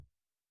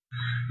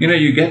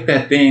You get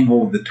that thing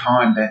all the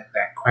time, that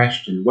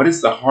question, what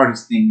is the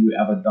hardest thing you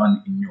ever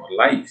done in your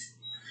life?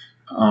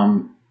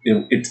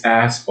 It's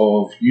asked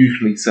of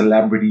usually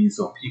celebrities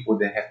or people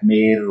that have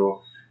made it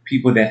or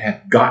people that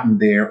have gotten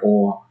there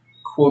or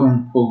quote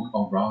unquote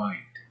arrived.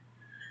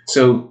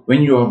 So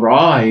when you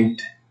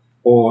arrived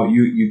or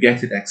you get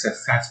to that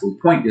successful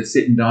point, you're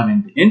sitting down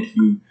in the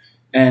interview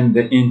and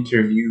the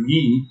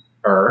interviewee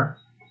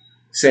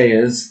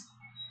says,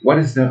 what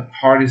is the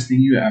hardest thing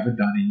you ever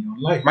done in your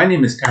life? My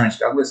name is Terrence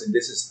Douglas, and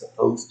this is the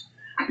post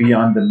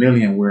Beyond the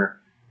Million, where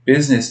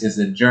business is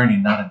a journey,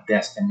 not a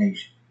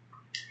destination.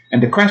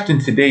 And the question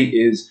today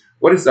is,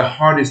 what is the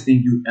hardest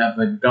thing you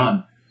ever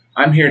done?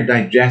 I'm here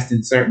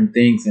digesting certain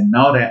things, and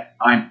now that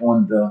I'm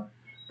on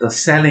the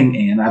selling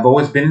end, I've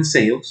always been in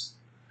sales,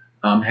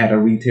 had a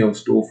retail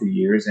store for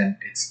years, and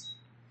it's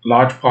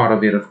large part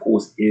of it, of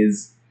course,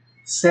 is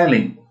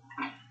selling.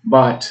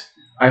 But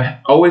I've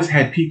always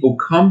had people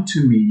come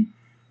to me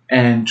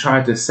and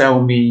try to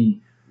sell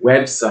me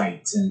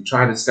websites and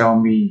try to sell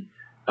me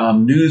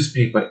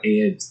newspaper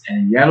ads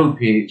and yellow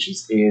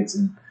pages ads.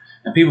 And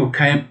people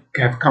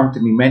have come to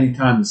me many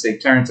times and say,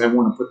 Terrence, I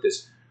want to put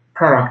this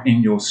product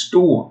in your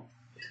store.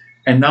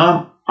 And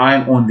now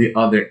I'm on the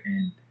other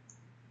end.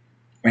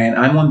 And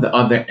I'm on the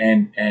other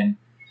end, and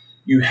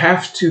you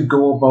have to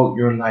go about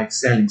your life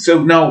selling.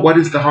 So now, what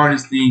is the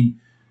hardest thing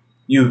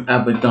you've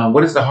ever done?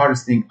 What is the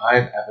hardest thing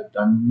I've ever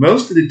done?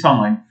 Most of the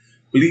time,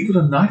 believe it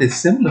or not, it's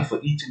similar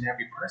for each and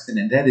every person,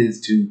 and that is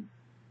to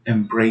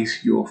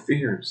embrace your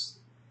fears.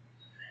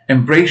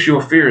 Embrace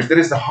your fears. That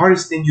is the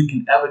hardest thing you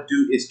can ever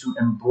do, is to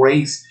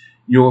embrace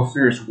your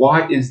fears.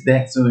 Why is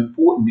that so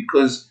important?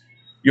 Because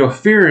your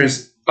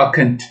fears are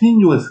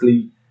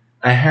continuously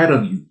ahead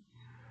of you.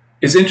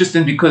 It's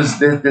interesting because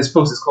this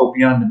post is called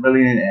Beyond the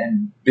Million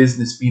and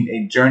business being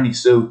a journey.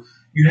 So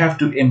you have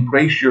to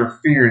embrace your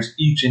fears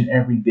each and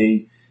every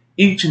day,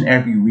 each and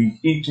every week,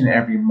 each and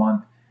every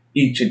month,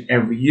 each and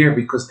every year,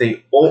 because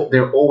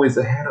they're always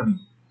ahead of you.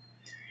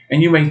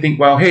 And you may think,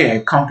 well, hey, I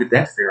conquered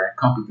that fear. I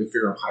conquered the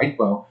fear of height.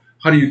 Well,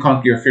 how do you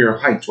conquer your fear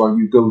of heights? Well,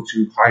 you go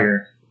to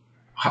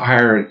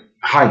higher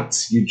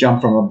heights. You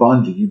jump from a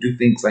bungee. You do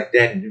things like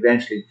that, and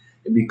eventually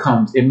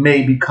it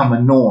may become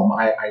a norm.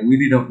 I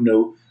really don't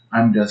know.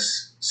 I'm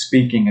just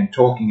speaking and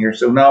talking here.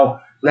 So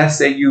now, let's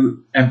say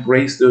you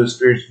embrace those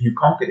fears and you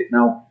conquered it.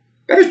 Now,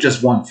 that is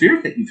just one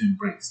fear that you've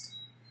embraced.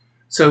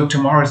 So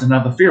tomorrow is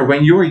another fear.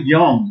 When you're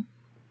young,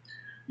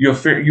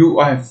 you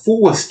are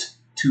forced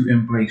to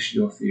embrace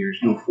your fears.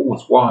 You're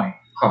forced. Why?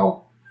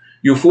 How?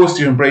 You're forced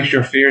to embrace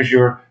your fears.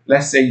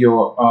 Let's say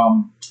you're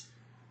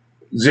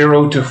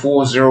 0 to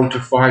 4, 0 to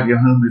 5. You're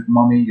home with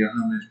mommy. You're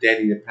home with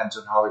daddy. Depends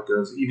on how it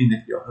goes. Even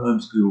if you're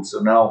homeschooled.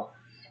 So now,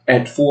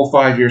 at 4 or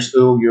 5 years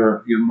old,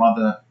 your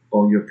mother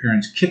or your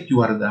parents kick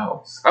you out of the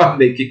house. How do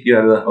they kick you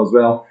out of the house?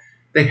 Well,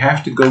 they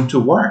have to go to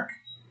work.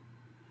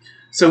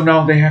 So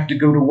now they have to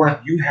go to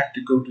work. You have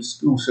to go to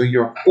school. So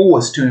you're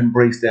forced to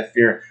embrace that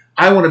fear.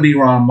 I want to be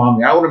around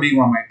mommy. I want to be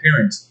around my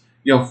parents.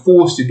 You're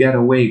forced to get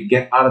away,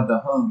 get out of the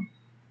home.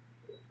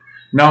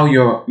 Now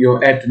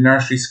you're at the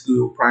nursery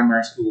school,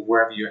 primary school,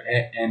 wherever you're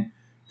at, and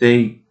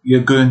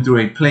you're going through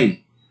a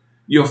play.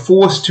 You're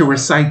forced to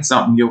recite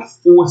something. You're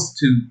forced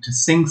to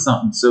sing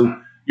something. So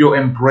you're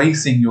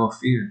embracing your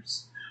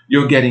fears.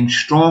 You're getting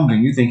stronger.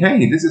 You think,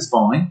 hey, this is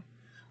fine.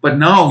 But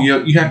now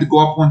you have to go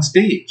up on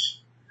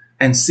stage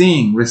and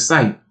sing,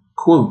 recite,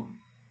 quote,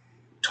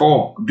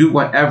 talk, do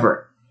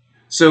whatever.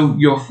 So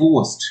you're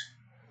forced.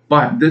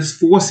 But this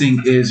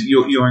forcing is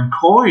you're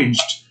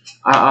encouraged.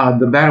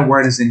 The better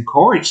word is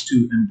encouraged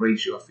to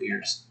embrace your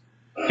fears.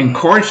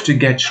 Encouraged to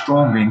get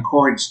stronger.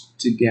 Encouraged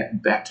to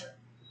get better.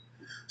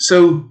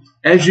 So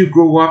as you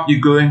grow up, you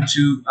go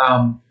into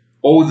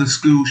all the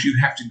schools you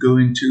have to go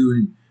into,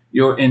 and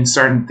you're in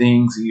certain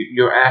things.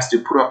 You're asked to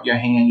put up your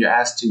hand. You're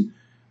asked to,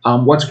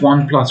 what's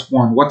 1 plus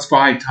 1? What's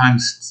 5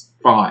 times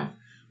 5?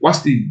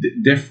 What's the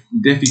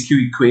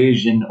Diffie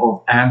equation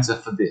of answer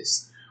for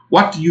this?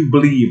 What do you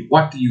believe?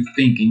 What do you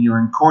think? And you're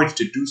encouraged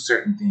to do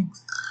certain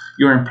things.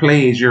 You're in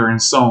plays. You're in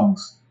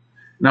songs.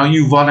 Now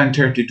you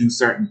volunteer to do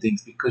certain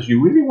things because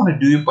you really want to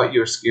do it, but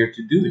you're scared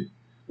to do it.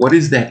 What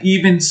is that?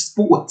 Even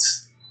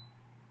sports.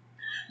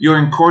 You're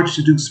encouraged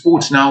to do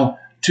sports. Now,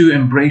 to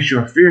embrace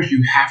your fears,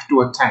 you have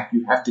to attack.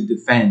 You have to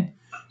defend.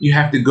 You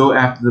have to go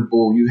after the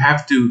ball. You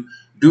have to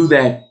do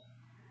that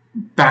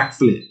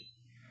backflip.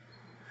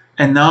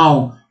 And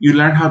now you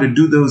learn how to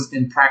do those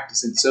in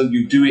practice. And so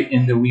you do it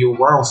in the real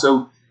world.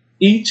 So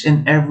each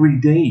and every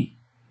day,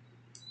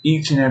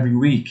 each and every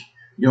week,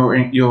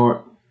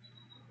 you're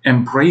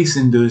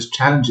embracing those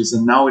challenges.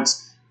 And now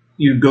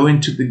you go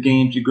into the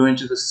games, you go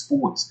into the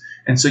sports.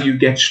 And so you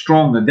get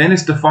stronger. Then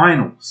it's the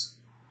finals.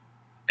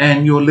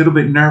 And you're a little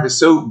bit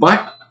nervous.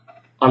 But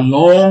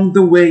along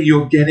the way,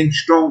 you're getting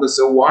stronger.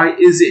 So why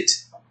is it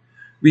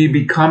we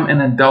become an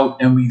adult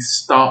and we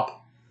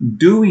stop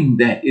doing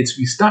that?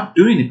 We stop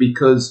doing it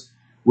because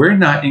we're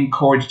not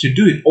encouraged to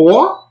do it.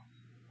 Or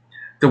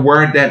the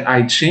word that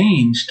I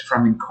changed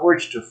from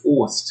encouraged to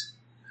forced.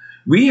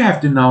 We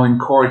have to now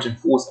encourage and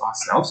force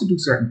ourselves to do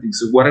certain things.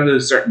 So what are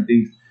those certain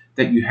things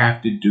that you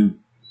have to do?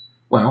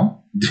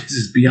 Well, this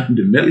is Beyond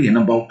the Million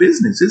about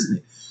business, isn't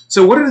it?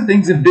 So, what are the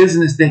things in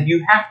business that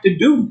you have to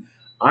do?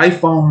 I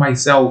found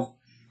myself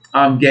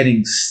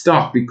getting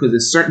stuck because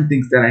there's certain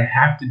things that I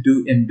have to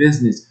do in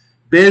business.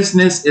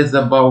 Business is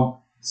about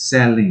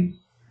selling.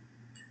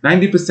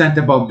 90%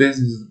 about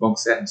business is about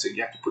selling. So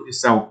you have to put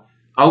yourself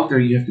out there.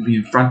 You have to be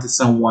in front of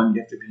someone.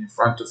 You have to be in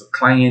front of a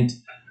client,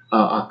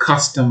 a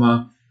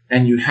customer,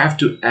 and you have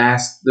to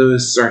ask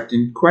those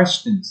certain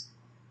questions.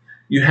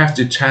 You have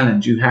to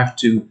challenge. You have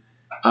to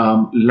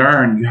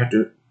learn. You have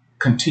to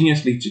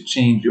continuously to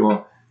change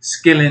your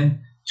skilling,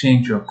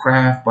 change your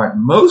craft, but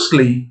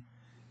mostly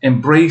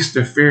embrace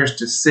the fears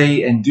to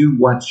say and do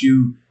what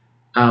you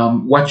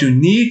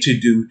need to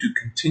do to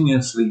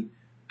continuously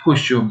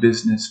push your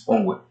business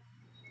forward.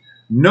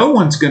 No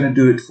one's going to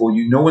do it for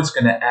you. No one's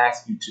going to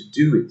ask you to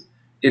do it.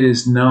 It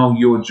is now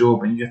your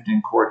job, and you have to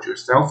encourage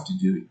yourself to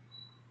do it.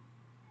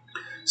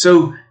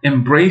 So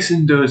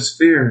embracing those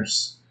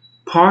fears,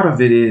 part of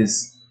it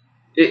is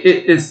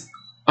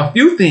a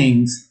few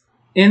things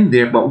in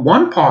there, but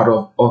one part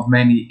of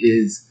many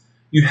is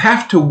you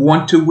have to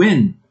want to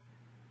win.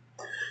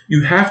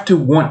 You have to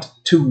want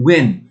to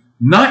win.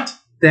 Not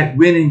that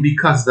winning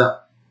because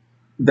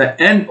the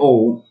end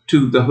all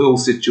to the whole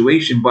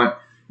situation, but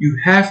you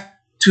have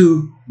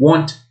to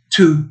want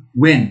to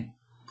win.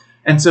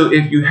 And so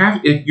if you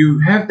have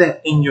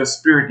that in your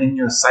spirit, in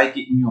your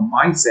psyche, in your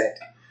mindset,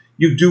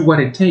 you do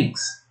what it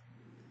takes.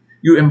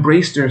 You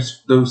embrace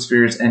those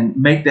fears and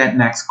make that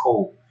next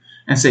call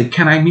and say,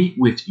 can I meet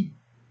with you?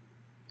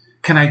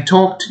 Can I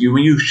talk to you?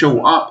 When you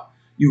show up,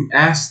 you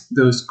ask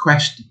those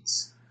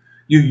questions.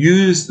 You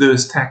use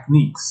those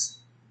techniques.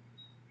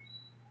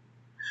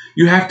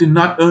 You have to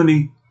not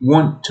only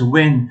want to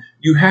win,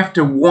 you have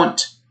to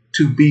want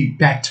to be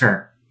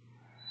better.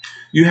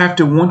 You have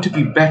to want to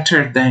be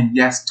better than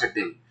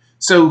yesterday.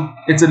 So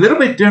it's a little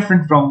bit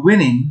different from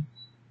winning,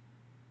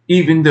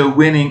 even though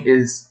winning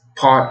is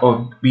part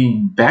of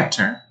being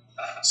better.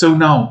 So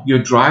now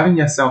you're driving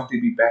yourself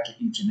to be better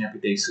each and every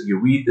day. So you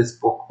read this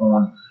book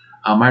on,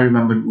 I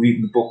remember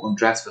reading the book on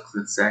Dress for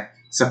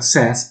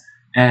Success.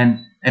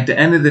 And at the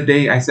end of the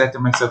day, I said to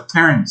myself,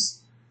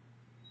 Terrence,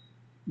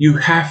 you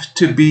have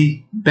to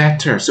be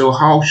better. So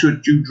how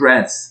should you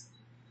dress?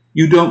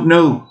 You don't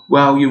know.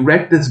 Well, you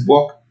read this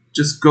book.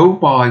 Just go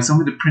by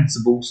some of the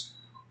principles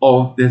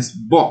of this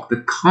book,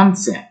 the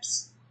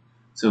concepts.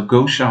 So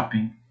go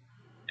shopping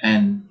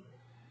and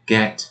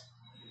get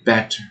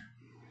better.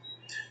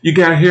 You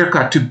get a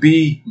haircut to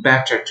be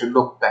better, to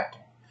look better.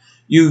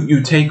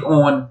 You take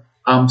on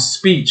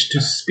speech to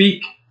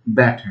speak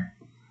better,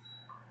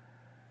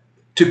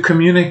 to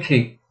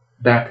communicate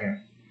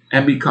better,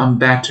 and become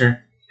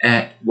better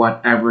at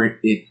whatever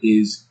it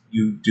is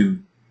you do.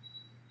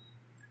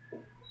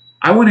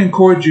 I want to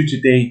encourage you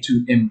today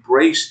to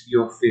embrace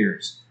your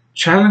fears.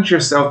 Challenge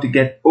yourself to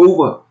get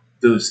over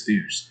those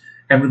fears.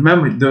 And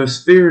remember,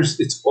 those fears,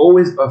 it's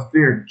always a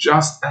fear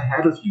just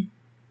ahead of you.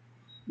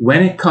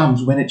 When it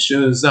comes, when it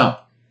shows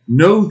up,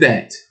 know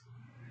that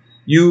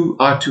you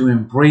are to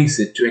embrace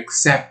it, to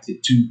accept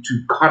it, to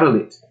cuddle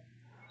it,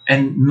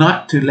 and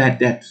not to let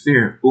that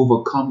fear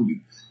overcome you.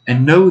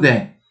 And know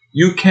that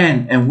you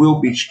can and will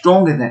be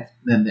stronger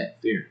than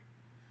that fear,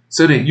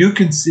 so that you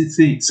can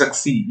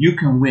succeed, you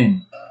can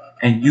win,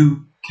 and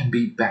you can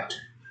be better.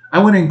 I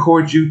want to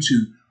encourage you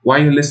to,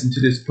 while you're listening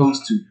to this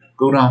post, to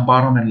go down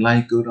bottom and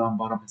like, go down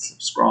bottom and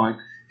subscribe.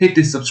 Hit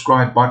the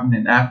subscribe button,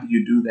 and after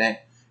you do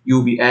that,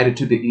 you'll be added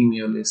to the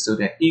email list so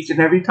that each and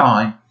every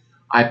time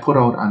I put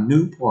out a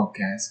new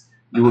podcast,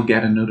 you will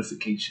get a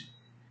notification.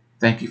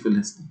 Thank you for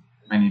listening.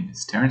 My name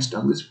is Terrence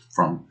Douglas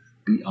from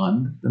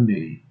Beyond the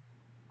Million.